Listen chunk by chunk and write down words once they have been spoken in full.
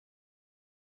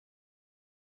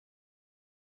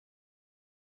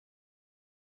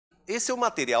esse é o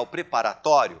material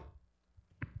preparatório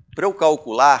para eu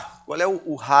calcular qual é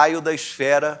o raio da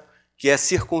esfera que é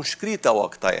circunscrita ao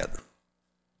octaedro.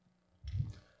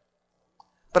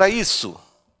 Para isso,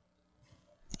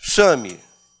 chame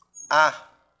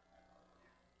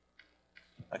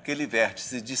aquele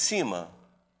vértice de cima,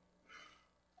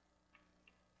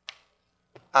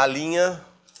 alinha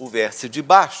o vértice de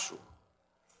baixo.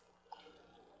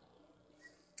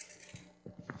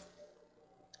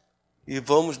 E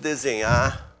vamos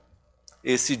desenhar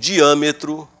esse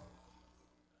diâmetro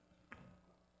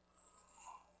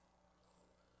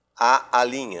A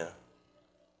linha.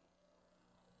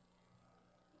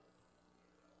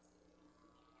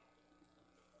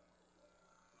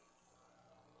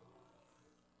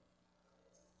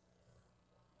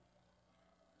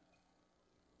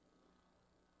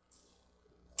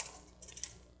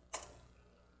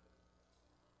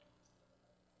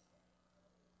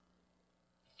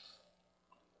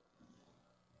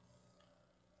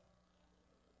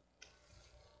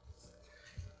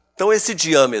 Então, esse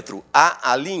diâmetro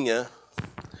A linha,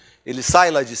 ele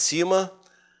sai lá de cima,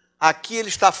 aqui ele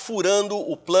está furando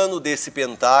o plano desse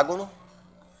pentágono.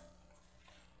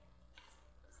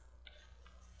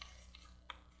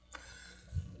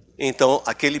 Então,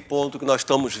 aquele ponto que nós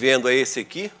estamos vendo é esse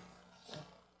aqui.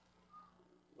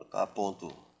 Vou botar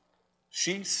ponto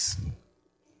X.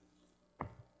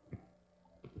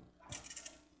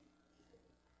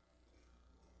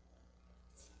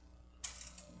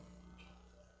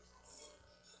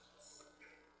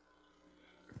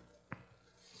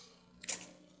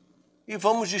 E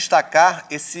vamos destacar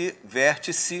esse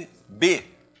vértice B.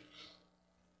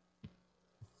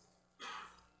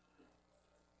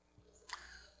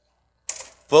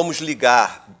 Vamos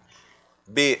ligar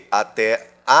B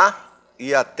até A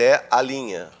e até a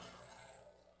linha.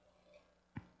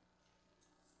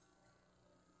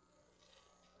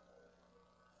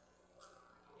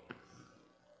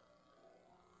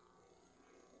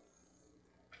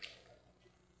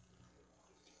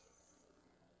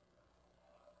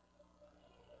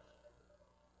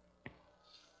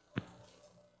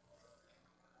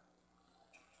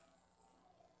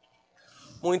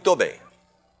 Muito bem.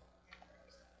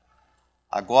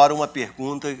 Agora uma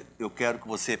pergunta eu quero que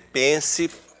você pense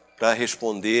para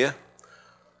responder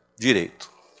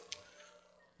direito.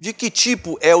 De que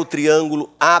tipo é o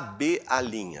triângulo AB'?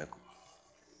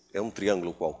 É um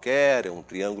triângulo qualquer? É um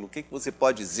triângulo? O que você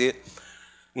pode dizer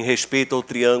em respeito ao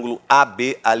triângulo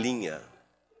AB'?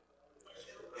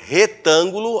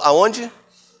 Retângulo aonde?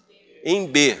 Em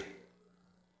B.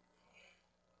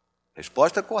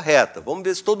 Resposta correta. Vamos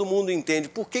ver se todo mundo entende.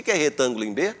 Por que é retângulo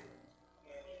em B?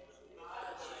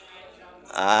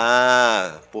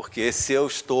 Porque se eu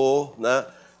estou,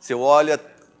 se eu olho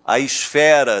a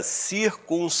esfera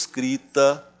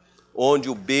circunscrita onde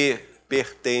o B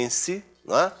pertence,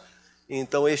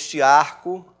 então este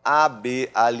arco AB'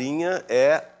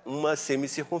 é uma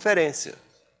semicircunferência.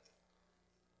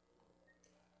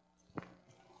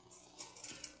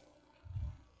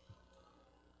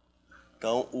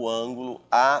 Então, o ângulo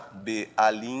AB'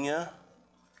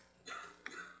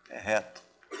 é reto.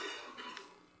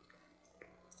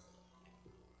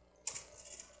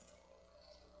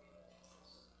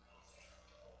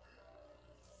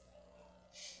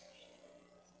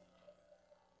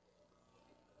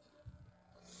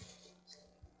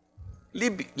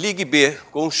 Ligue B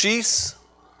com X.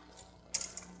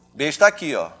 B está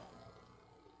aqui, ó.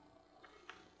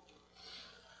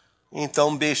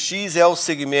 Então, BX é o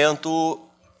segmento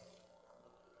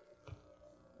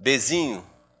Bzinho.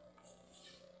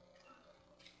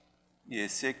 E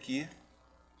esse aqui,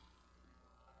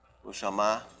 vou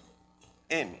chamar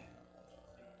M.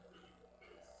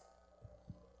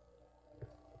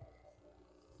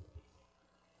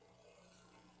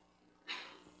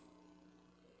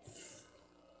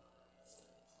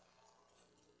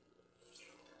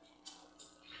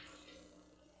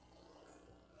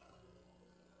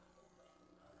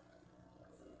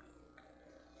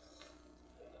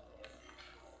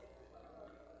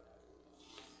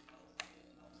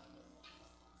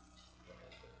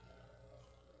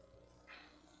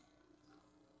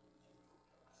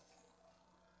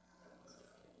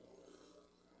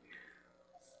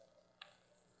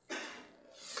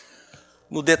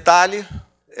 No detalhe,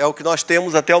 é o que nós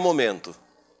temos até o momento.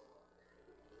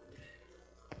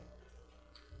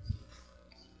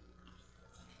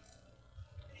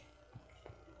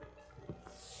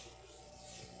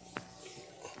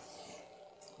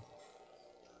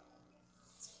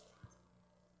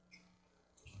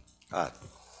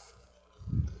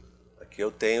 Aqui eu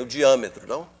tenho o diâmetro,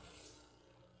 não?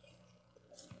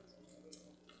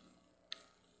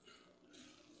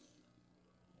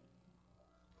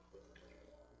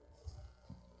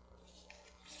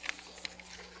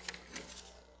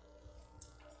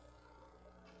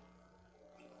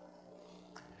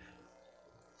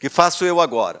 que faço eu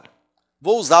agora?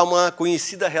 Vou usar uma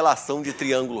conhecida relação de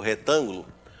triângulo-retângulo,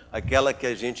 aquela que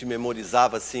a gente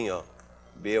memorizava assim, ó,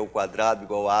 b ao quadrado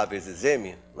igual a vezes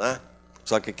m, né?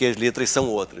 Só que aqui as letras são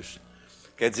outras.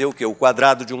 Quer dizer o quê? O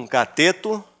quadrado de um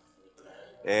cateto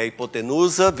é a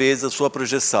hipotenusa vezes a sua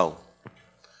projeção.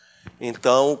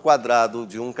 Então, o quadrado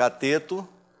de um cateto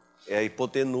é a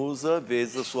hipotenusa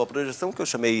vezes a sua projeção, que eu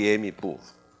chamei m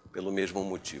pelo mesmo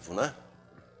motivo, né?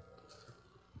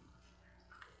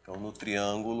 Então, no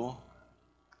triângulo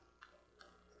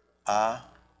A,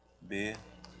 B,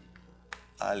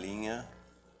 A',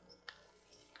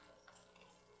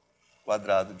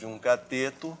 quadrado de um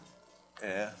cateto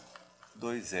é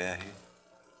 2r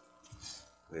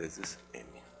vezes m.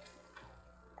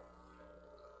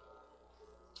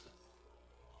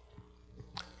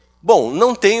 Bom,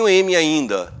 não tenho m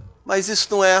ainda, mas isso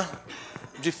não é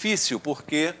difícil,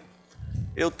 porque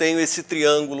eu tenho esse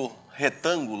triângulo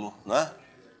retângulo, né?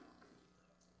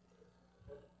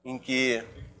 Em que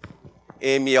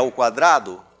m ao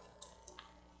quadrado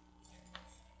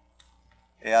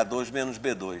é A2 menos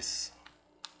B2.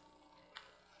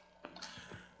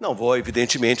 Não vou,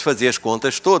 evidentemente, fazer as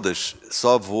contas todas,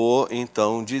 só vou,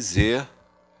 então, dizer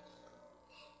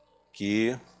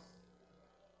que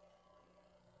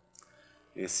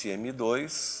esse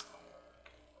M2,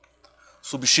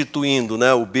 substituindo,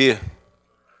 né, o B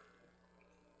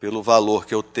pelo valor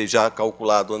que eu já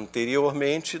calculado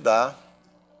anteriormente, dá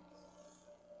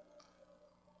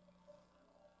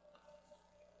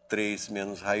 3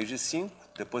 menos raiz de 5.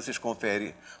 Depois vocês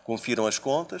confiram as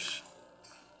contas.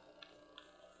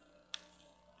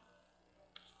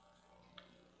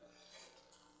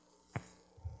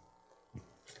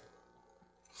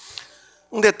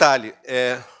 Um detalhe,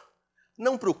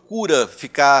 não procura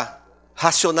ficar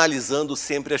racionalizando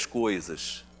sempre as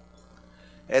coisas.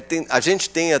 A gente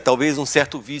tenha talvez um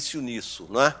certo vício nisso,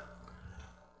 não é?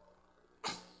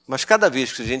 Mas cada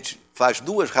vez que a gente faz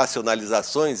duas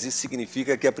racionalizações, isso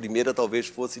significa que a primeira talvez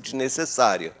fosse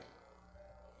desnecessária.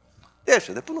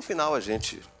 Deixa, depois no final a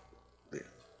gente vê.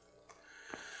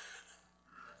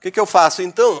 O que eu faço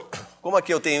então? Como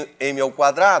aqui eu tenho m ao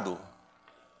quadrado,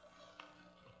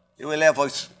 eu elevo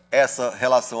essa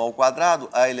relação ao quadrado,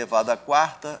 a elevado à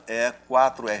quarta é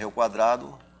 4r ao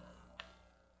quadrado,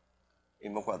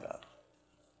 m ao quadrado.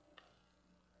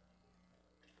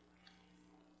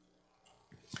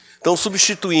 Então,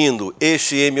 substituindo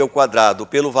este m ao quadrado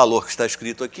pelo valor que está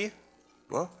escrito aqui,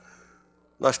 né,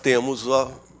 nós temos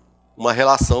uma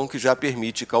relação que já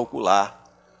permite calcular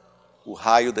o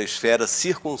raio da esfera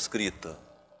circunscrita.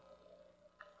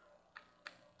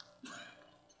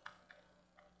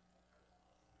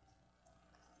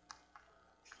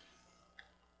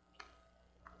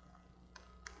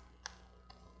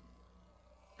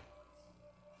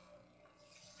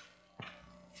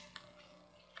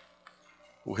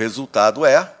 O resultado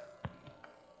é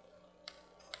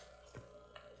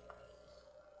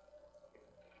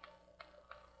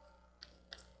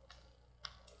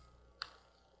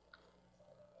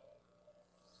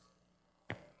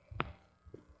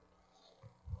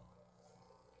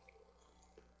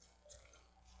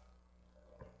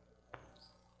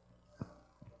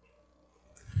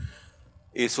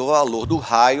esse é o valor do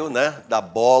raio, né, da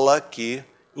bola que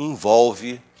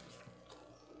envolve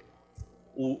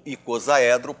o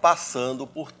icosaedro passando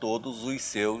por todos os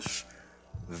seus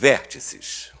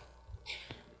vértices.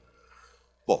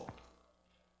 Bom,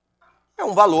 é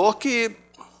um valor que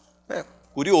é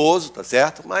curioso, tá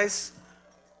certo? Mas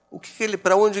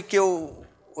para onde é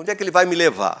que ele vai me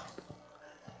levar?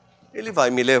 Ele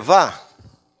vai me levar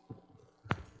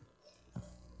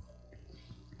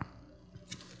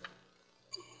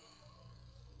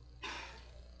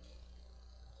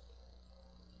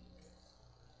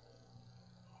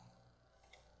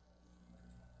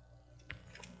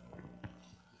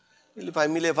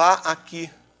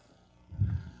aqui.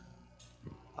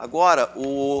 Agora,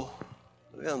 o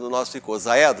nosso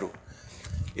icosaedro,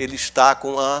 ele está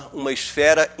com uma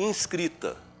esfera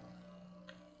inscrita.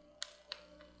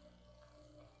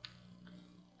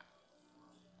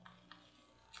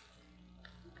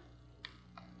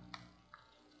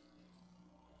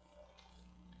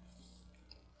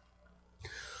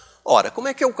 Ora, como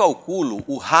é que eu calculo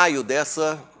o raio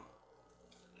dessa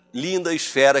linda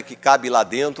esfera que cabe lá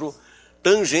dentro,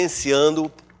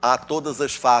 tangenciando a todas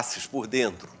as faces por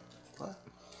dentro?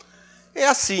 É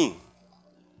assim,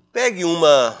 pegue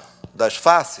uma das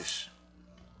faces,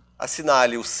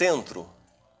 assinale o centro,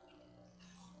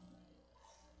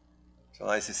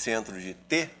 chamar esse centro de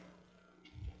T.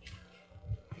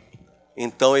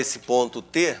 Então, esse ponto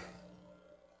T,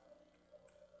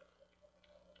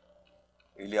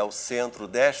 ele é o centro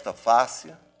desta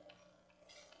face.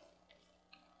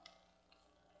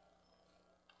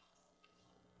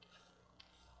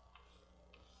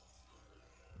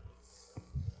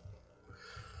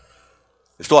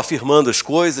 Estou afirmando as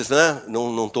coisas, né?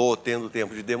 Não estou tendo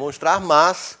tempo de demonstrar,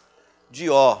 mas de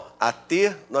O a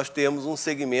T nós temos um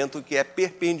segmento que é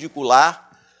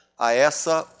perpendicular a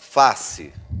essa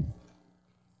face.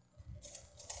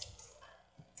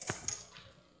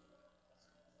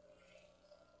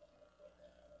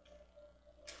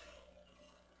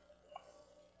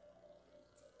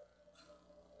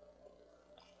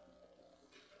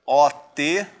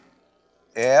 OT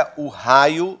é o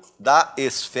raio da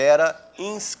esfera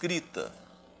inscrita.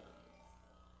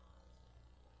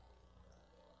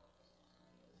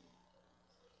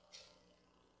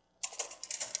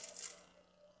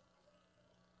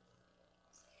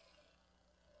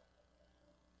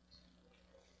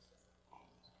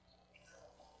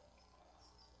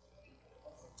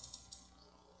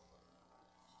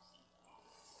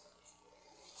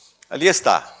 Ali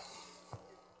está.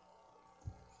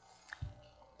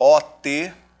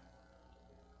 OT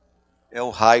é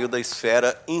o raio da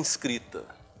esfera inscrita.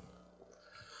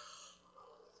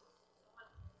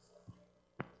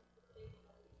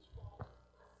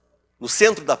 No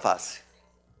centro da face.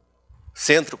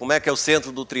 Centro, como é que é o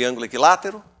centro do triângulo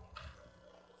equilátero?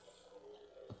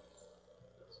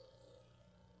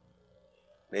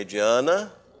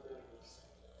 Mediana.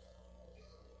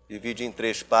 Divide em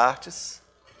 3 partes.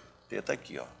 T está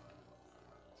aqui, ó.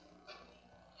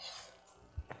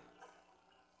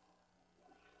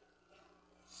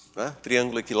 Né?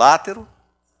 Triângulo equilátero,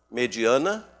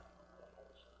 mediana,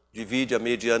 divide a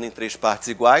mediana em 3 partes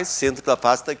iguais, centro da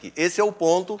face está aqui. Esse é o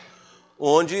ponto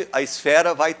onde a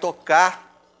esfera vai tocar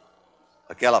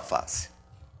aquela face.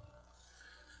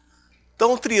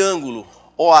 Então, o triângulo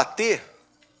OAT,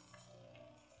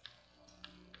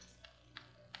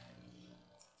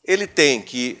 ele tem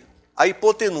que a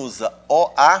hipotenusa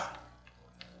OA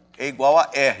é igual a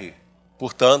R,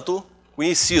 portanto,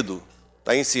 conhecido,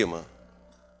 está em cima.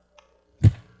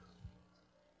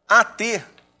 AT, o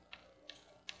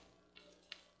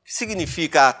que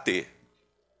significa AT?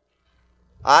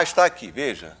 A está aqui,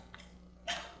 veja.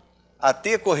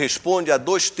 AT corresponde a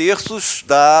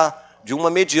 2/3 de uma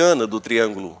mediana do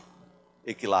triângulo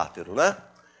equilátero, né?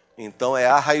 Então, é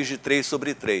A raiz de 3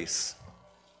 sobre 3.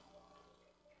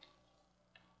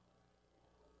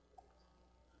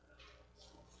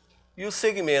 E o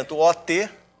segmento OT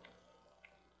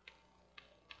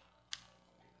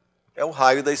é o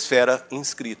raio da esfera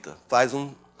inscrita.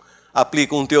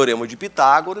 Aplica um teorema de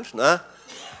Pitágoras, né?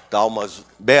 Dá umas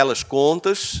belas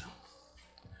contas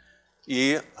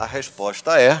e a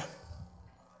resposta é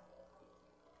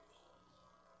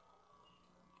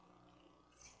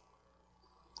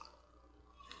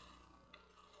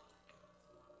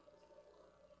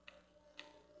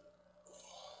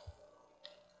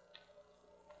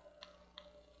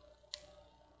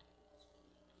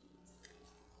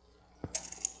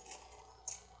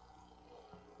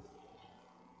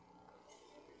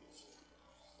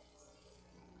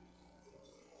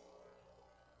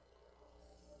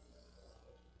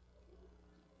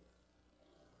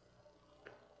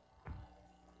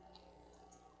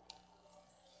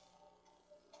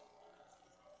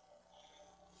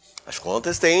as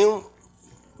contas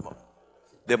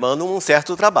demandam um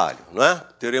certo trabalho, não é?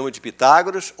 Teorema de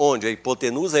Pitágoras, onde a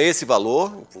hipotenusa é esse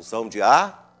valor, em função de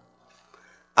A.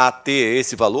 AT é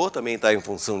esse valor, também está em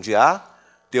função de A.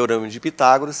 Teorema de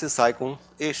Pitágoras, você sai com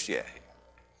este R,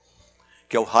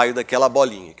 que é o raio daquela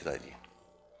bolinha que está ali.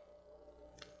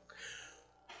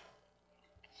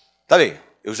 Tá bem,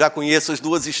 eu já conheço as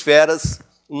duas esferas,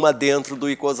 uma dentro do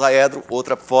icosaedro,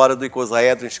 outra fora do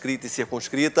icosaedro, inscrita e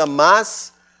circunscrita,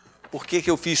 mas por que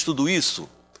eu fiz tudo isso?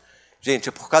 Gente,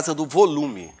 é por causa do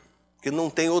volume, porque não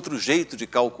tem outro jeito de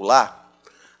calcular,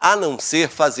 a não ser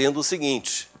fazendo o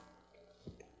seguinte.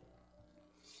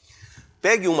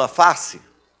 Pegue uma face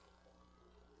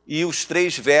e os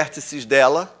 3 vértices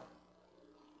dela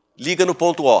liga no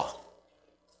ponto O.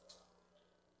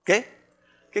 Ok?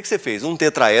 O que você fez? Um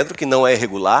tetraedro que não é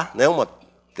regular, né? Um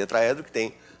tetraedro que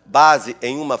tem base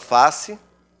em uma face,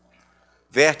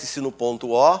 vértice no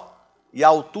ponto O, e a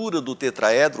altura do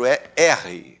tetraedro é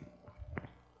R.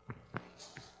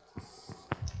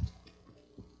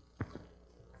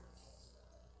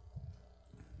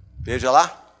 Veja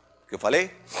lá o que eu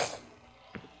falei.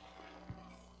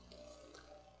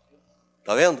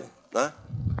 Está vendo? Né?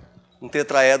 Um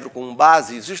tetraedro com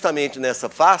base justamente nessa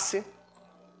face,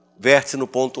 vértice no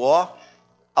ponto O,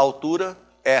 altura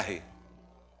R.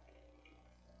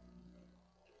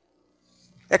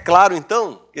 É claro,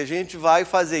 então, que a gente vai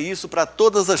fazer isso para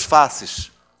todas as faces.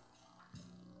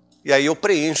 E aí eu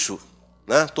preencho,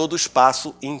 né, todo o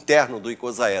espaço interno do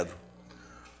icosaedro.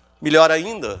 Melhor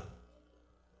ainda,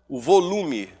 o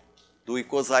volume do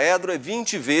icosaedro é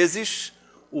 20 vezes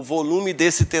o volume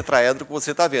desse tetraedro que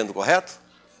você está vendo, correto?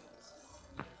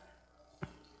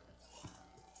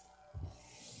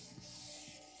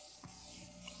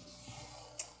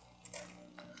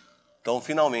 Então,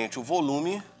 finalmente, o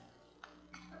volume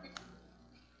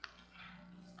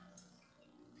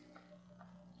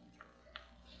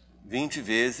 (20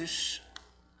 vezes)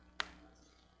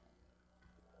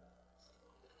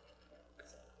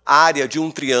 a área de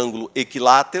um triângulo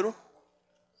equilátero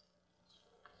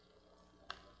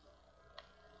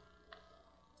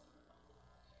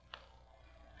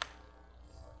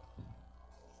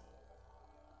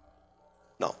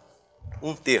não,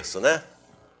 1/3, né?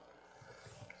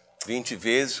 20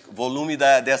 vezes, volume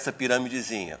dessa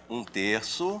piramidezinha,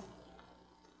 1/3,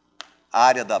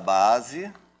 área da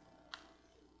base,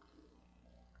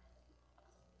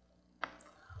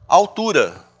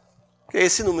 altura, que é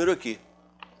esse número aqui.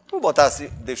 Vou botar assim,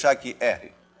 deixar aqui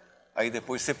R. Aí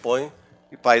depois você põe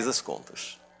e faz as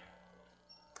contas.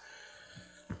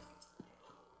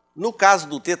 No caso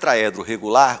do tetraedro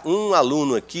regular, um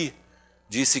aluno aqui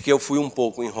disse que eu fui um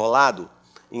pouco enrolado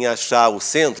em achar o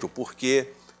centro,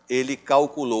 porque ele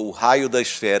calculou o raio da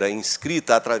esfera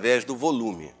inscrita através do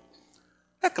volume.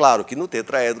 É claro que no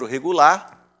tetraedro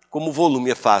regular, como o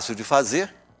volume é fácil de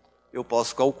fazer, eu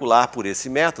posso calcular por esse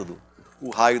método o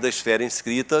raio da esfera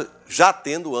inscrita, já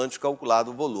tendo antes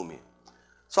calculado o volume.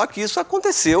 Só que isso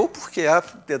aconteceu porque o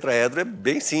tetraedro é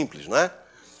bem simples, né?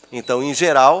 Então, em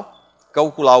geral,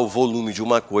 calcular o volume de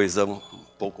uma coisa um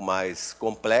pouco mais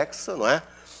complexa, não é?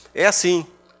 É assim.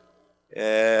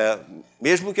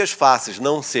 Mesmo que as faces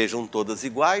não sejam todas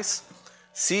iguais,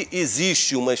 se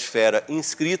existe uma esfera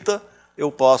inscrita,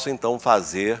 eu posso então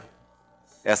fazer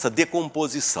essa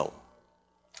decomposição.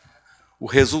 O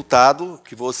resultado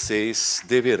que vocês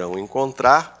deverão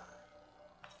encontrar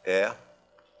é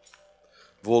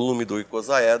volume do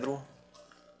icosaedro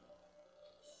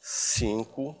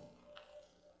 5a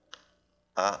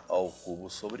ao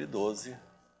cubo sobre 12,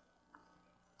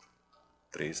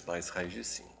 3 mais raiz de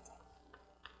 5.